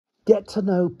get to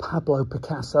know Pablo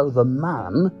Picasso, the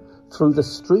man, through the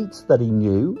streets that he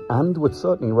knew and would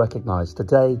certainly recognise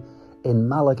today in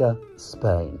Malaga,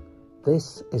 Spain.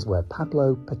 This is where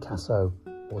Pablo Picasso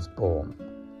was born.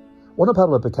 One of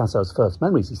Pablo Picasso's first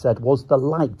memories, he said, was the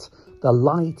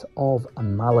light of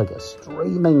Malaga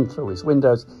streaming through his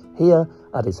windows here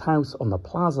at his house on the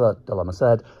Plaza de la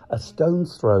Merced, a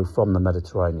stone's throw from the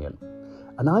Mediterranean.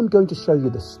 And I'm going to show you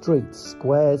the streets,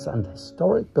 squares and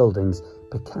historic buildings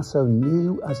Picasso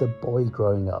knew as a boy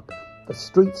growing up, the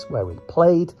streets where he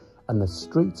played and the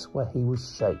streets where he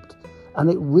was shaped. And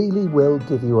it really will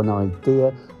give you an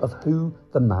idea of who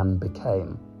the man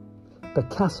became.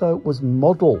 Picasso was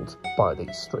modelled by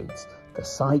these streets, the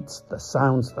sights, the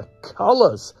sounds, the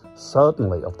colours,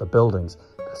 certainly, of the buildings,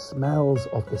 the smells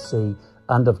of the sea,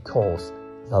 and of course,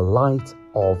 the light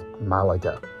of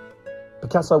Malaga.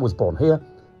 Picasso was born here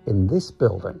in this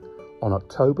building on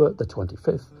October the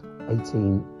 25th,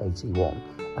 1881,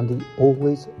 and he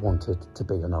always wanted to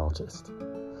be an artist.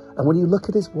 And when you look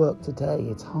at his work today,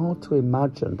 it's hard to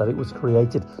imagine that it was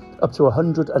created up to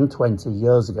 120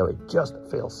 years ago. It just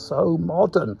feels so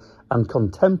modern and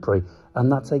contemporary,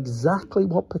 and that's exactly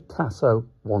what Picasso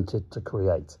wanted to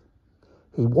create.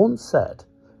 He once said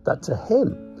that to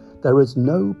him, there is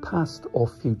no past or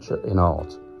future in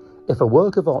art. If a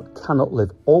work of art cannot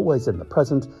live always in the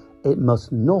present, it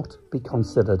must not be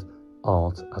considered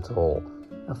art at all.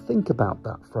 Now think about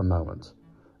that for a moment.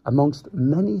 Amongst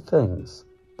many things,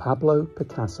 Pablo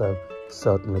Picasso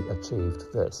certainly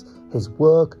achieved this. His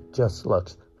work just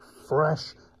looks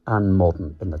fresh and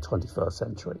modern in the 21st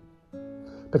century.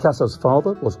 Picasso's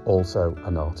father was also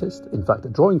an artist, in fact a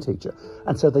drawing teacher,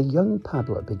 and so the young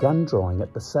Pablo began drawing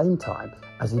at the same time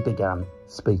as he began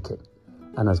speaking.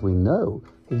 And as we know,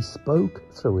 he spoke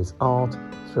through his art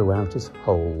throughout his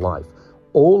whole life.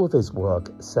 All of his work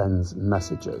sends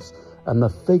messages, and the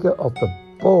figure of the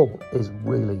bull is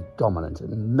really dominant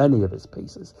in many of his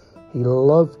pieces. He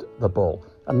loved the bull,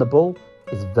 and the bull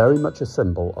is very much a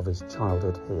symbol of his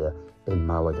childhood here in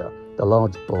Malaga. The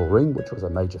large bull ring, which was a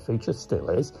major feature, still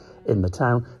is, in the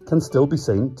town, can still be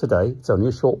seen today. It's only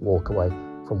a short walk away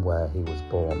from where he was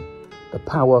born. The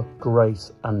power,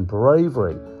 grace and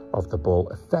bravery of the bull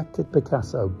affected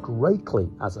Picasso greatly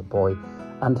as a boy,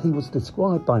 and he was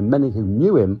described by many who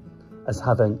knew him as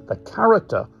having the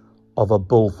character of a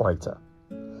bullfighter.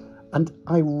 And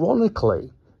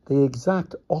ironically, the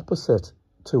exact opposite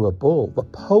to a bull, the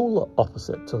polar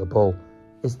opposite to the bull,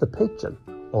 is the pigeon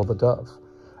or the dove.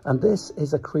 And this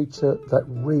is a creature that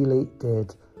really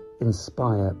did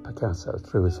inspire Picasso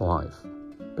through his life.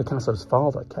 Picasso's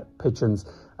father kept pigeons,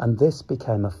 and this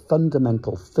became a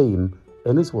fundamental theme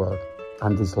in his work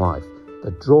and his life.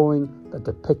 The drawing, the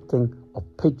depicting of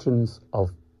pigeons,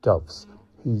 of doves.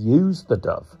 He used the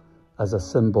dove as a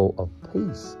symbol of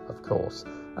peace, of course,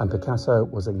 and Picasso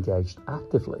was engaged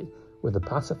actively with the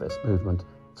pacifist movement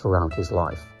throughout his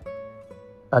life.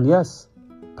 And yes,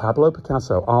 Pablo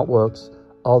Picasso artworks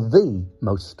are the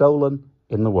most stolen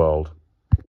in the world.